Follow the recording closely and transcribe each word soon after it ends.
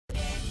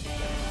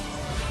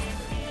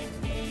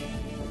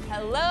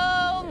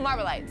Hello,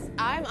 Marvelites.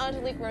 I'm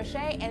Angelique Roche,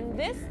 and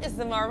this is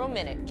the Marvel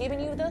Minute, giving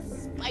you the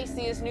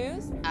spiciest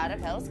news out of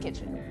Hell's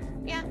Kitchen.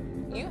 Yeah,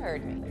 you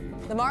heard me.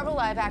 The Marvel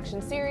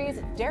live-action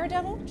series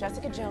Daredevil,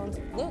 Jessica Jones,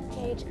 Luke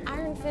Cage,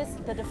 Iron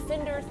Fist, The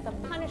Defenders, The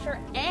Punisher,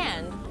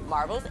 and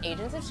Marvel's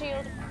Agents of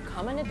S.H.I.E.L.D. are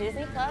coming to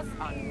Disney Plus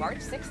on March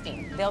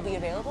 16th. They'll be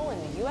available in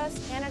the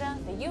US, Canada,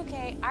 the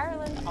UK,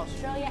 Ireland,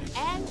 Australia,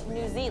 and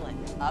New Zealand.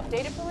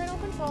 Updated parental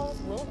controls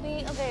will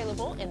be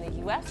available in the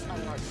US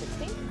on March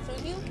 16th, so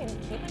you can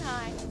keep an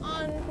eye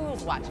on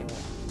who's watching you.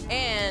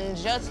 And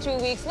just 2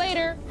 weeks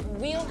later,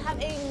 we'll have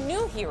a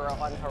new hero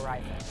on the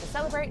horizon. To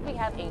celebrate, we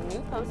have a new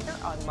poster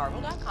on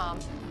Marvel.com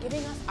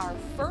giving us our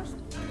first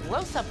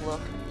close-up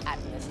look at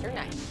Mr.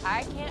 Knight.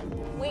 I can't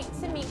wait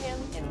to meet him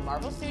in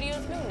Marvel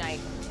Studios' Moon Knight,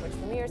 which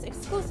premieres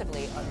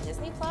exclusively on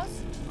Disney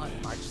Plus on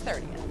March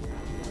 30th.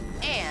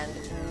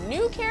 And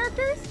new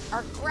characters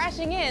are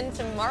crashing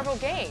into Marvel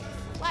games,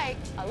 like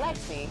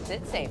Alexei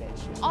Savage,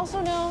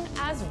 also known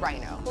as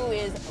Rhino, who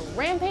is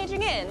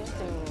rampaging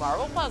into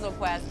Marvel Puzzle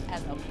Quest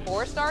as a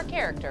 4-star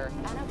character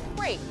and a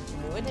great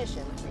new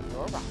addition to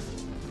your roster.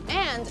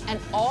 And an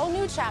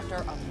all-new chapter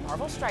of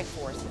Marvel Strike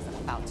Force is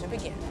about to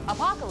begin.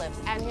 Apocalypse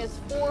and his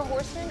 4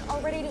 horsemen are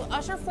ready to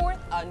usher forth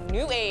a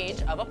new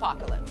age of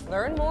apocalypse.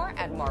 Learn more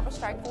at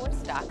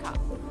marvelstrikeforce.com.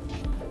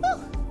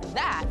 Whew,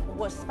 that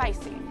was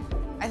spicy.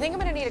 I think I'm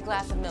gonna need a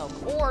glass of milk,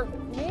 or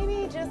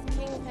maybe just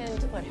Kingpin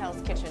to put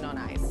Hell's Kitchen on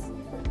ice.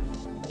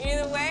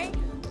 Either way,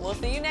 we'll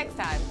see you next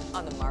time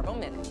on the Marvel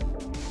Minute.